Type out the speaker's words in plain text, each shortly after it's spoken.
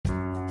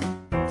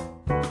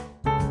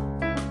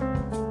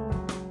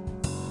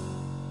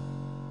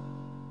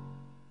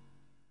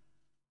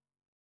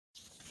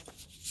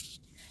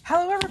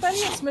Hello everybody,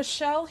 it's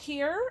Michelle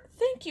here.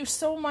 Thank you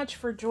so much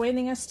for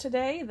joining us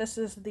today. This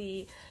is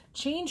the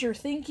Change Your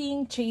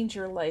Thinking, Change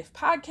Your Life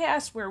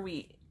podcast where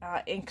we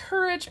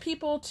encourage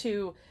people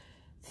to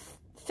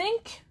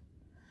think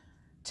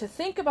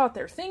about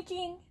their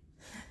thinking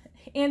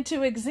and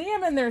to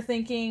examine their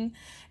thinking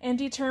and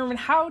determine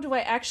how do I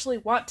actually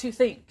want to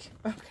think,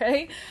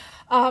 okay?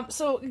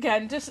 So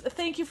again, just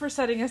thank you for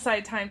setting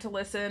aside time to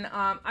listen.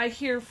 I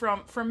hear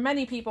from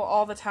many people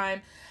all the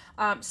time.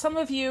 Some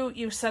of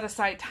you set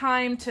aside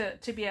time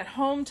to be at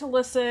home to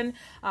listen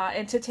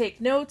and to take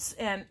notes,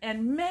 and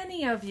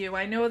many of you,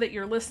 I know that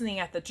you're listening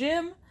at the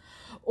gym,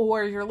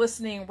 or you're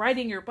listening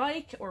riding your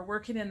bike or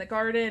working in the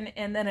garden,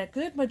 and then a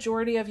good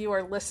majority of you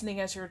are listening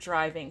as you're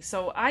driving.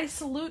 So I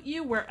salute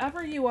you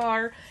wherever you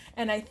are,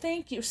 and I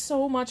thank you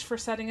so much for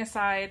setting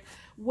aside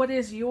what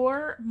is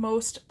your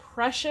most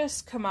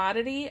precious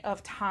commodity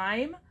of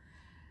time.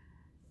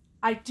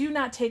 I do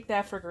not take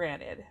that for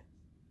granted.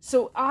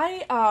 So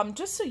I,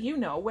 just so you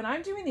know, when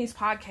I'm doing these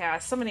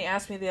podcasts, somebody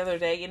asked me the other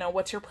day,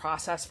 what's your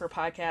process for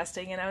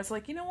podcasting? And I was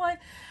like, you know what?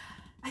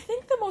 I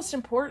think the most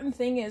important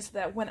thing is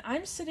that when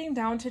I'm sitting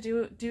down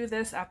to do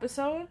this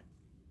episode,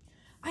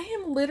 I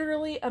am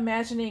literally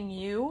imagining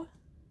you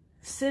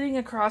sitting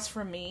across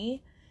from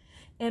me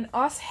and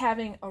us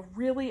having a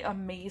really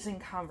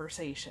amazing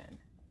conversation.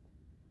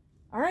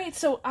 All right,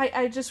 so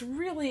I just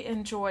really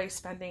enjoy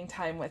spending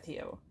time with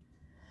you.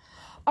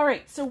 All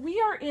right, so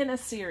we are in a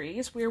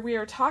series where we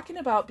are talking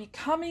about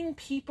becoming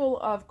people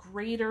of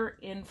greater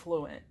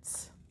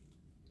influence.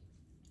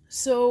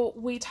 So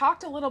we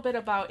talked a little bit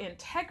about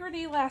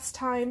integrity last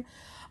time.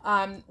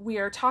 We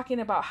are talking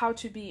about how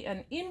to be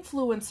an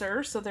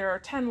influencer. So there are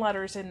 10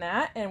 letters in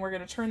that, and we're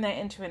going to turn that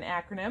into an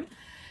acronym.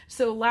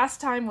 So last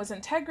time was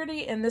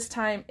integrity, and this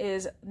time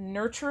is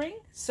nurturing.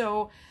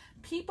 So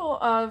people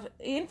of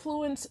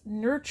influence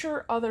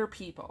nurture other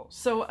people.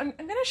 So I'm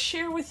going to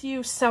share with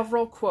you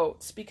several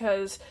quotes,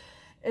 because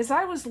as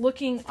I was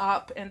looking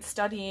up and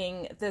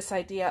studying this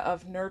idea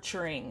of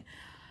nurturing,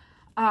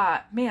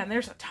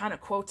 there's a ton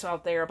of quotes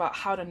out there about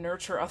how to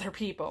nurture other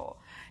people.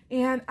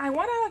 And I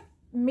want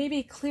to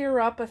maybe clear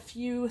up a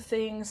few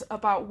things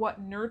about what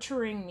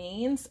nurturing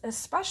means,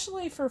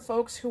 especially for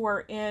folks who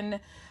are in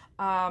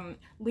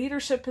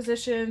leadership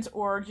positions,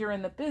 or you're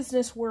in the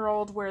business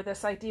world where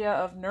this idea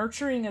of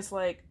nurturing is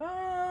like,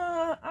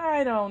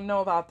 I don't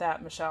know about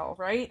that, Michelle,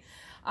 right?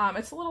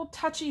 It's a little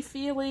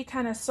touchy-feely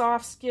kind of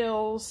soft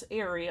skills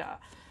area.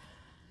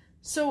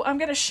 So I'm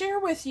going to share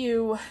with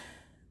you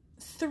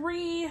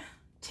 3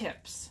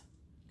 tips.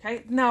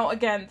 Okay. Now,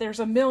 again, there's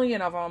a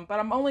million of them, but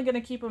I'm only going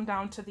to keep them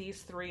down to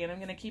these 3, and I'm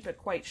going to keep it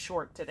quite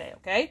short today.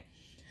 Okay.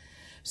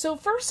 So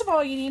first of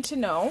all, you need to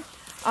know,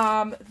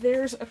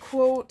 there's a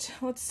quote,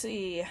 let's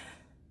see,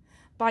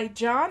 by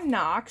John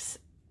Knox,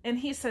 and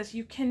he says,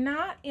 you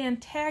cannot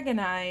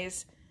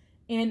antagonize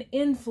and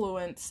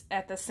influence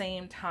at the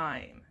same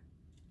time.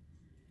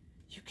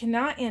 You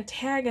cannot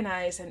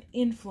antagonize and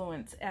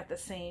influence at the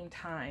same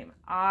time.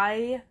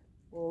 I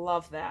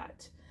love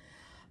that.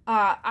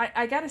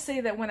 I got to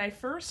say that when I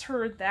first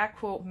heard that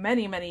quote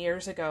many, many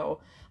years ago,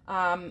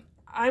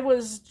 I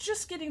was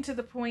just getting to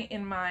the point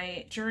in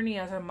my journey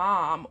as a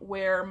mom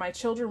where my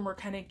children were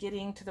kind of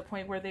getting to the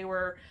point where they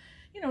were,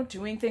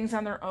 doing things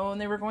on their own.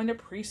 They were going to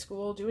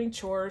preschool, doing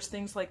chores,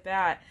 things like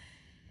that.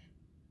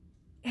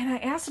 And I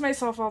asked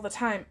myself all the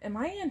time, am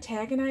I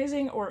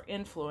antagonizing or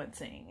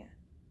influencing?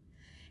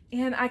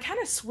 And I kind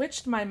of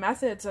switched my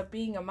methods of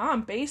being a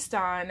mom based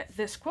on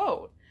this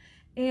quote.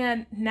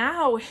 And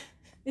now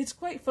it's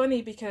quite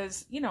funny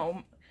because,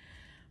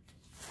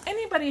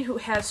 anybody who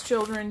has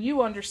children,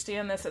 you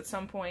understand this at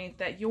some point,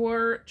 that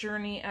your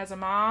journey as a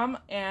mom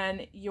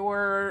and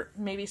your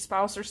maybe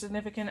spouse or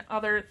significant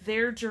other,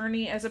 their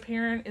journey as a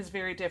parent is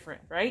very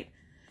different, right?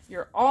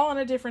 You're all on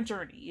a different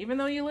journey. Even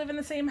though you live in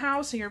the same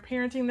house and you're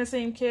parenting the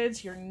same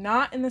kids, you're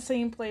not in the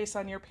same place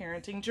on your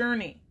parenting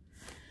journey.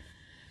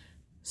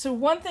 So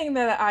one thing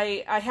that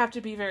I have to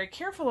be very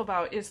careful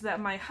about is that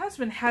my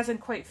husband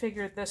hasn't quite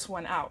figured this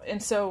one out.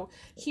 And so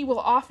he will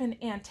often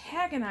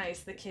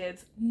antagonize the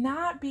kids,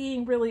 not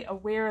being really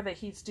aware that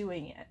he's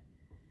doing it.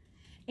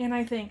 And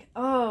I think,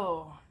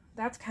 oh,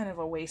 that's kind of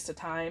a waste of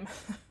time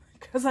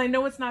because I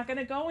know it's not going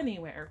to go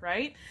anywhere,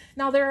 right?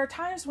 Now, there are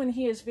times when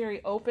he is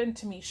very open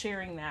to me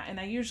sharing that. And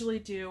I usually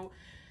do,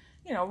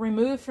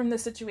 remove from the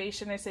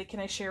situation. I say, can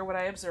I share what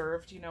I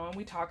observed, and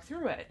we talk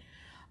through it.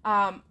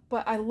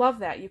 But I love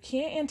that. You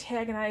can't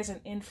antagonize and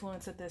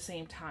influence at the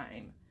same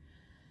time.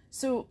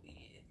 So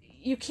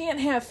you can't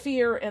have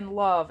fear and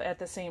love at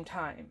the same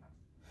time.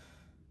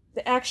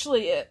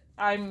 Actually,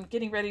 I'm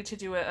getting ready to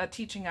do a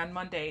teaching on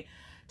Monday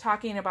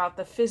talking about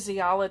the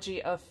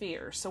physiology of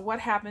fear. So what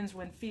happens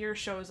when fear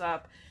shows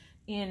up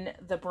in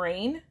the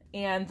brain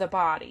and the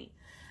body?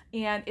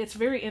 And it's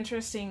very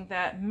interesting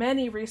that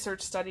many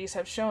research studies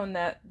have shown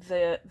that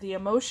the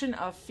emotion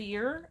of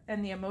fear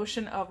and the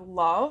emotion of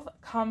love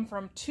come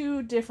from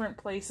 2 different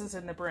places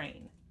in the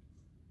brain.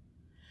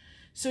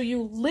 So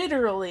you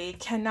literally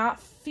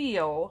cannot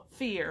feel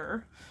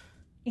fear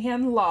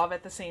and love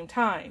at the same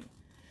time.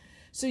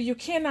 So you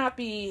cannot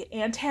be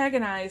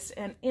antagonized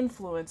and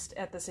influenced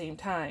at the same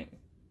time.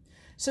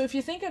 So if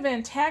you think of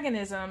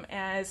antagonism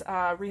as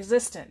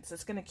resistance,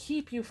 it's going to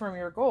keep you from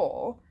your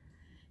goal.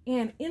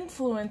 And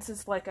influence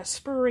is like a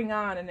spurring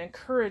on and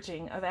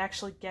encouraging of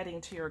actually getting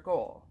to your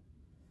goal.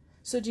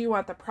 So do you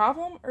want the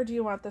problem or do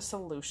you want the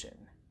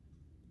solution?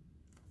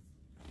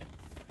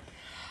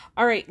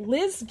 All right,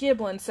 Liz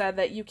Giblin said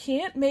that you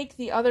can't make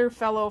the other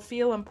fellow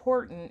feel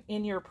important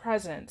in your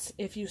presence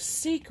if you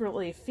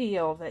secretly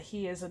feel that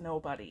he is a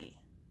nobody.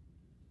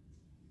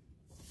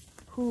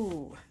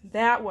 Ooh,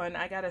 that one,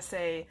 I gotta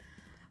say,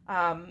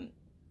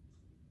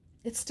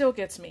 it still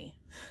gets me.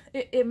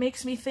 It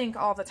makes me think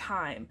all the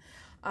time.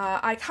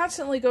 I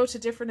constantly go to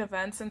different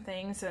events and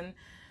things, and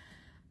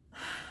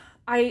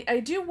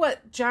I do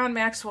what John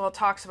Maxwell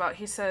talks about.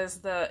 He says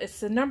it's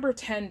the number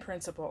 10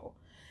 principle.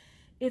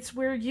 It's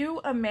where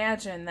you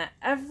imagine that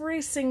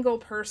every single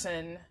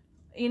person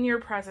in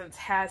your presence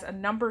has a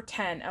number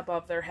 10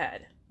 above their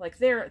head. Like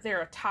they're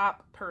a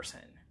top person,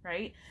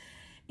 right?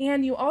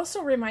 And you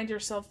also remind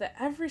yourself that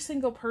every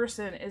single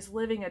person is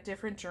living a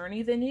different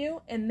journey than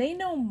you, and they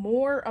know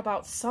more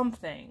about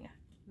something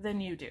than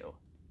you do.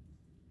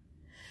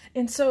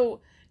 And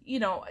so,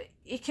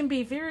 it can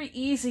be very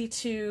easy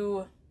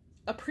to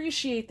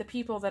appreciate the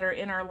people that are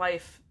in our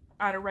life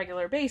on a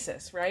regular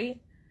basis, right?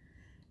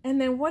 And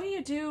then what do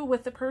you do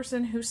with the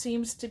person who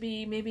seems to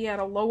be maybe at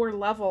a lower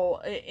level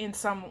in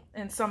some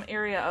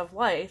area of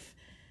life?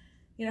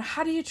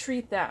 How do you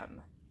treat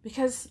them?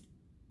 Because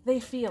they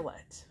feel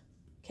it.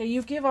 Okay,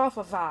 you give off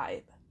a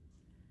vibe.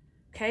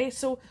 Okay,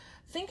 so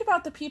think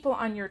about the people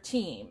on your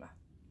team.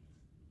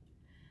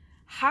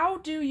 How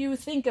do you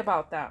think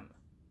about them?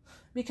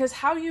 Because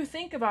how you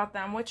think about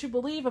them, what you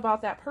believe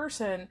about that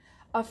person,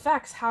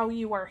 affects how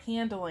you are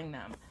handling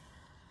them.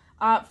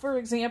 For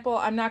example,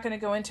 I'm not going to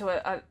go into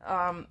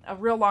a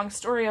real long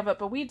story of it,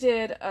 but we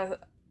did a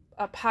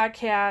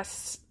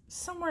podcast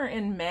somewhere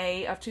in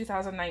May of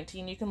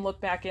 2019. You can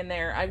look back in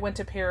there. I went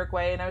to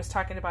Paraguay and I was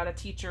talking about a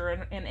teacher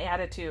and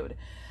attitude.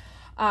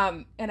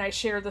 And I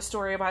shared the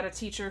story about a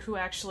teacher who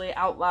actually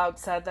out loud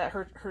said that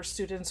her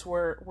students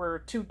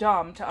were too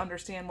dumb to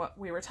understand what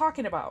we were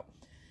talking about.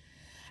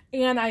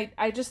 And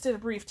I just did a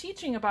brief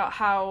teaching about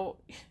how,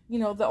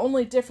 the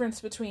only difference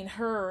between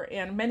her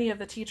and many of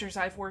the teachers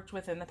I've worked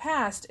with in the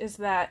past is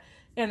that,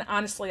 and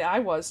honestly I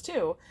was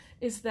too,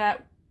 is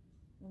that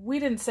we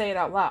didn't say it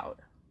out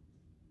loud.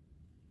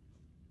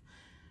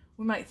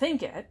 We might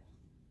think it.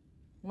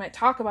 We might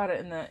talk about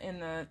it in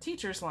the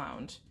teacher's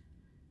lounge.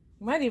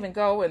 You might even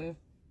go and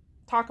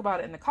talk about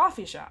it in the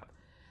coffee shop.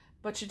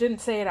 But you didn't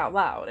say it out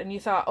loud, and you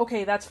thought,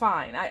 okay, that's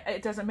fine.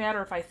 It doesn't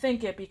matter if I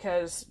think it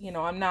because,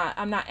 I'm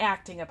not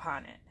acting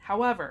upon it.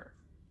 However,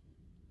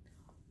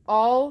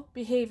 all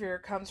behavior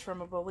comes from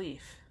a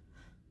belief.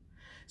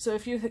 So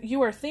if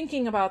you are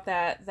thinking about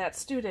that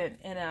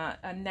student in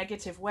a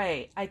negative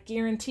way, I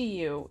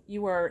guarantee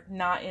you are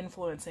not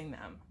influencing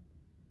them.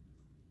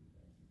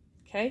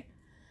 Okay?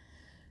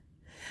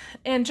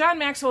 And John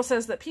Maxwell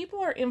says that people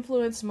are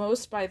influenced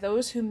most by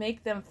those who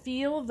make them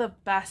feel the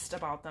best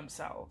about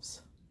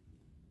themselves.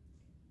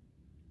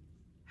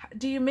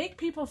 Do you make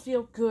people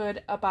feel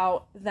good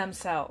about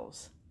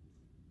themselves?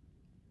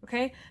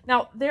 Okay,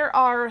 now there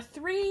are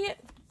 3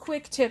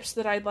 quick tips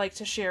that I'd like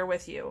to share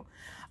with you.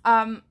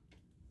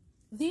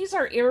 These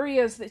are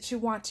areas that you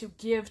want to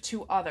give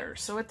to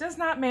others. So it does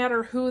not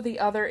matter who the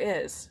other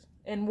is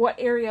in what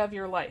area of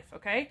your life,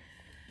 okay?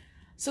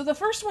 So the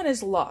first one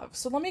is love.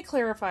 So let me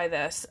clarify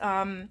this.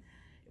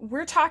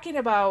 We're talking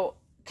about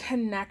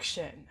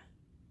connection.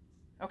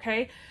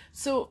 Okay,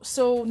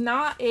 so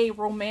not a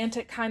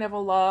romantic kind of a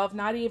love,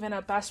 not even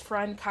a best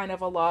friend kind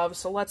of a love.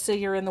 So let's say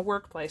you're in the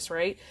workplace,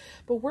 right?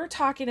 But we're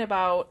talking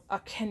about a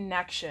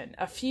connection,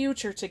 a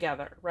future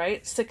together,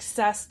 right?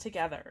 Success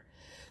together.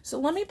 So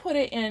let me put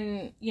it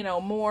in,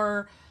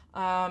 more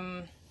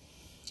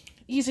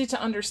easy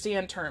to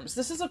understand terms.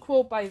 This is a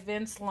quote by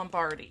Vince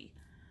Lombardi.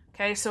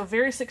 Okay, so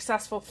very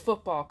successful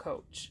football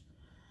coach.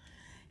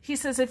 He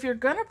says, if you're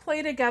going to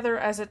play together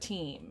as a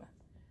team,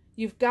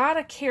 you've got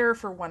to care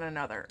for one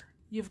another.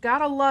 You've got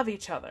to love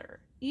each other.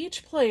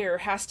 Each player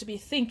has to be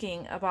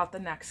thinking about the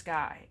next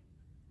guy.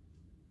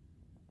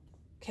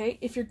 Okay?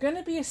 If you're going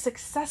to be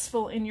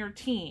successful in your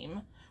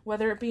team,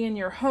 whether it be in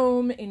your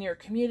home, in your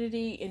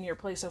community, in your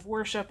place of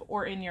worship,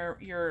 or in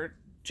your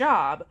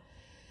job,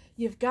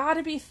 you've got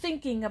to be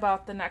thinking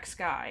about the next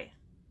guy.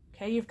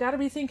 Okay? You've got to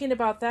be thinking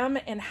about them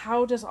and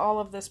how does all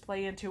of this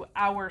play into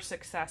our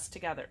success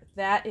together.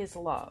 That is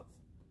love.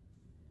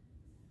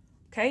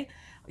 Okay?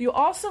 You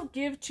also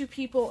give to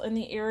people in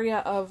the area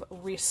of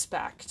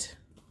respect.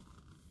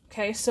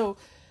 Okay, so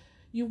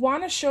you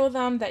want to show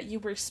them that you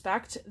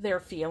respect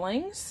their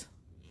feelings,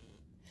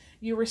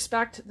 you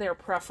respect their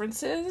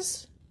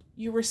preferences,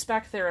 you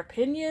respect their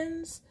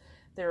opinions,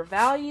 their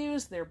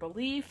values, their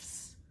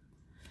beliefs.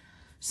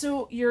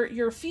 So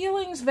your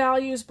feelings,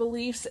 values,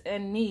 beliefs,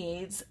 and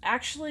needs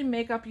actually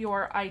make up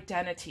your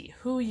identity,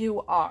 who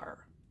you are.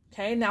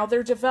 Okay, now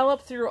they're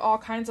developed through all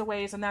kinds of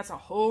ways, and that's a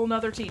whole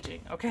nother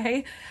teaching,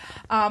 okay?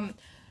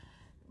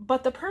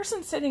 But the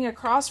person sitting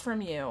across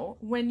from you,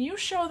 when you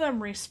show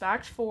them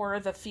respect for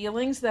the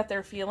feelings that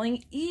they're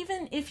feeling,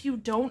 even if you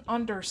don't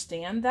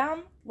understand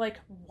them,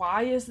 like,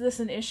 why is this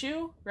an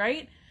issue,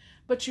 right?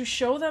 But you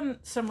show them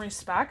some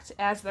respect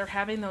as they're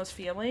having those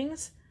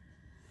feelings,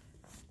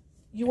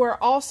 you are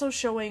also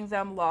showing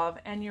them love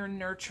and you're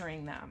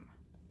nurturing them.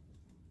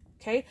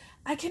 Okay?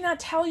 I cannot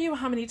tell you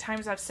how many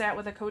times I've sat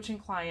with a coaching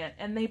client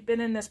and they've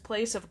been in this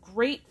place of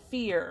great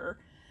fear,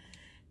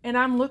 and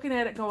I'm looking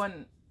at it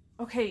going,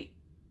 okay,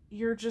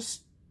 you're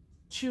just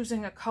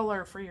choosing a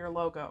color for your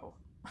logo.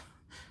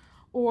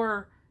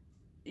 Or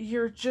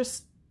you're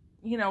just,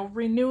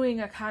 renewing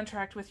a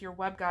contract with your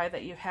web guy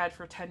that you've had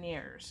for 10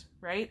 years,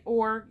 right?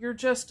 Or you're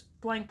just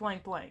blank,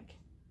 blank, blank.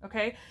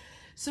 Okay?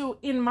 So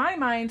in my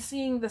mind,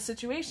 seeing the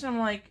situation, I'm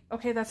like,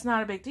 okay, that's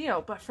not a big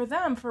deal. But for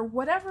them, for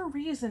whatever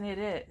reason it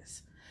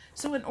is.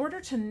 So in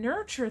order to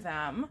nurture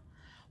them,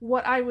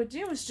 what I would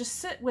do is just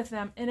sit with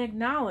them and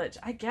acknowledge,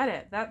 I get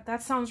it.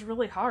 That sounds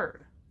really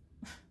hard.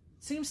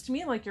 Seems to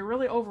me like you're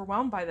really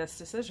overwhelmed by this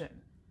decision.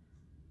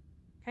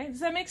 Okay, does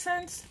that make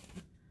sense?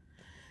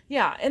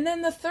 Yeah, and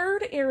then the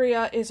third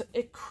area is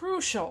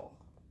crucial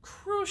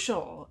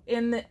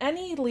in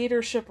any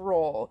leadership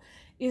role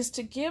is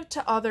to give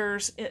to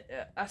others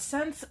a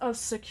sense of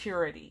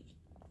security.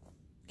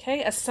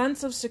 Okay, a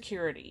sense of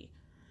security.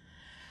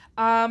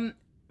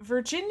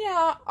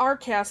 Virginia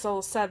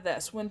Arcastle said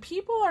this: when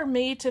people are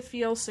made to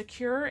feel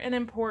secure and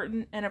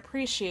important and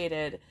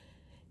appreciated,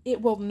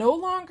 it will no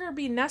longer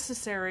be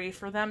necessary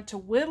for them to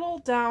whittle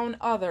down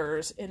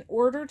others in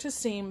order to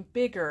seem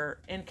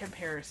bigger in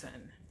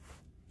comparison.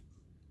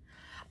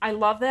 I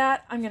love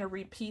that. I'm going to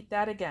repeat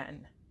that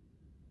again.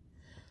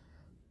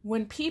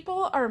 When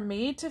people are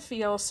made to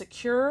feel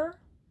secure,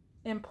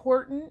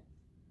 important,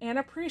 and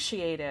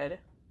appreciated,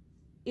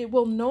 it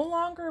will no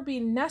longer be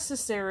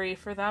necessary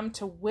for them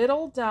to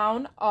whittle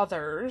down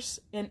others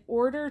in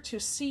order to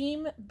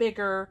seem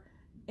bigger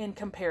in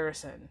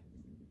comparison.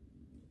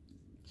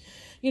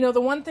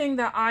 The one thing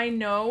that I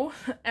know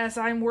as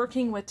I'm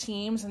working with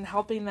teams and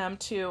helping them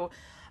to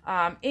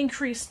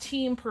increase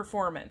team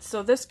performance.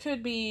 So this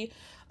could be,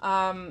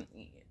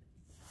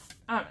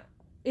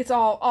 it's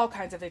all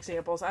kinds of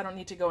examples. I don't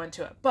need to go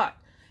into it. But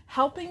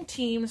helping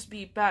teams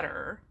be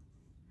better,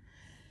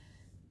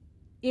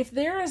 if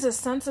there is a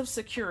sense of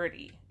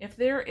security, if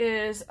there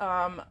is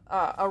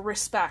a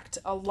respect,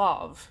 a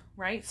love,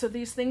 right? So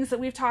these things that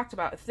we've talked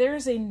about, if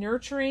there's a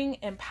nurturing,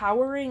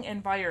 empowering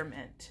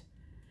environment,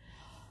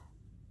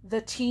 the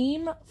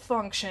team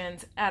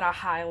functions at a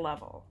high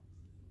level.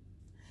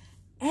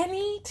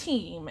 Any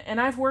team, and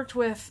I've worked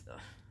with,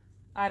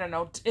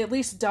 at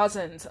least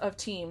dozens of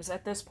teams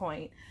at this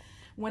point.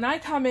 When I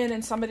come in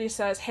and somebody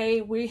says,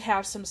 hey, we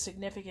have some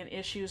significant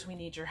issues we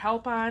need your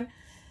help on,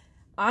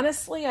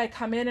 honestly, I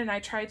come in and I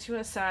try to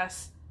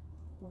assess,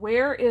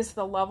 where is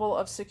the level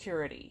of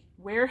security?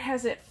 Where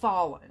has it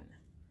fallen?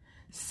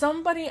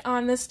 Somebody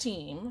on this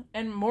team,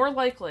 and more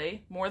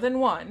likely, more than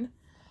one,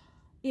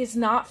 is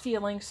not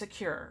feeling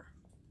secure.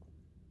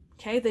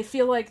 Okay, they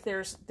feel like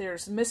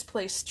there's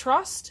misplaced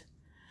trust.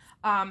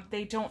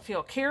 They don't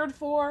feel cared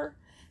for,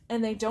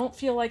 and they don't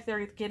feel like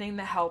they're getting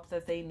the help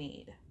that they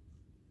need.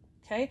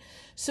 Okay,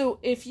 so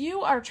if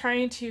you are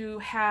trying to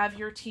have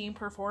your team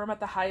perform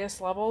at the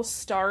highest level,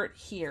 start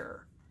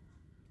here.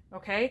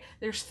 Okay,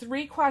 there's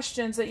 3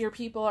 questions that your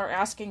people are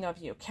asking of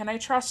you. Can I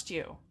trust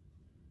you?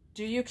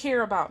 Do you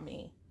care about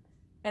me?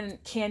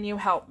 And can you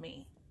help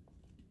me?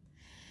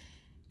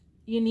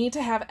 You need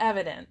to have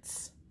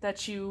evidence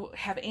that you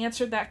have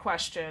answered that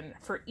question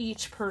for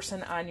each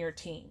person on your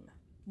team.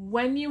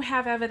 When you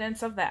have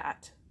evidence of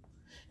that,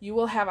 you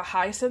will have a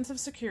high sense of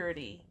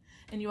security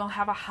and you will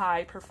have a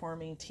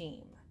high-performing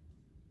team.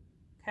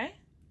 Okay?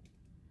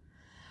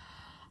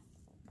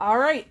 All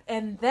right,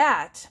 and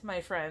that, my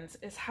friends,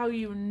 is how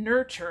you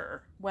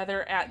nurture,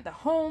 whether at the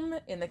home,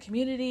 in the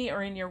community,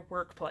 or in your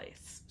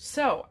workplace.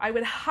 So I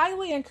would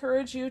highly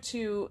encourage you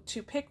to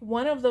pick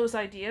one of those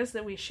ideas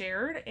that we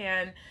shared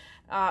and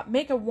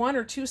make a 1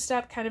 or 2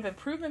 step kind of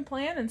improvement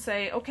plan and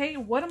say, okay,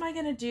 what am I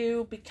going to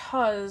do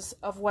because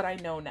of what I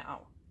know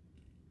now?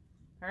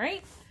 All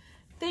right.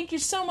 Thank you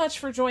so much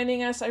for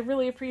joining us. I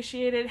really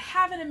appreciate it.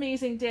 Have an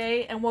amazing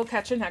day, and we'll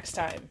catch you next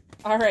time.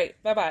 All right.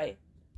 Bye-bye.